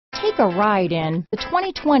Take a ride in the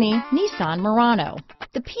 2020 Nissan Murano.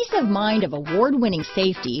 The peace of mind of award-winning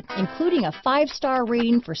safety, including a 5-star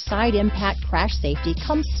rating for side impact crash safety,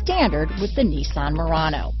 comes standard with the Nissan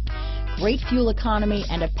Murano. Great fuel economy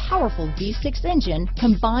and a powerful V6 engine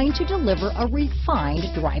combine to deliver a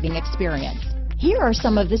refined driving experience. Here are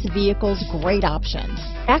some of this vehicle's great options: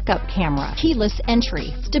 backup camera, keyless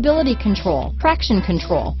entry, stability control, traction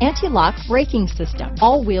control, anti-lock braking system,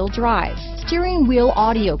 all-wheel drive, steering wheel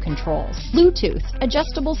audio controls, Bluetooth,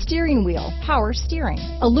 adjustable steering wheel, power steering,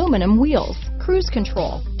 aluminum wheels, cruise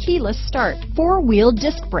control, keyless start, 4-wheel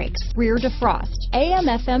disc brakes, rear defrost,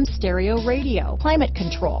 AM/FM stereo radio, climate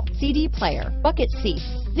control, CD player, bucket seats.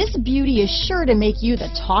 This beauty is sure to make you the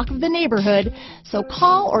talk of the neighborhood, so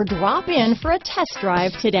call or drop in for a test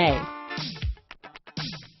drive today.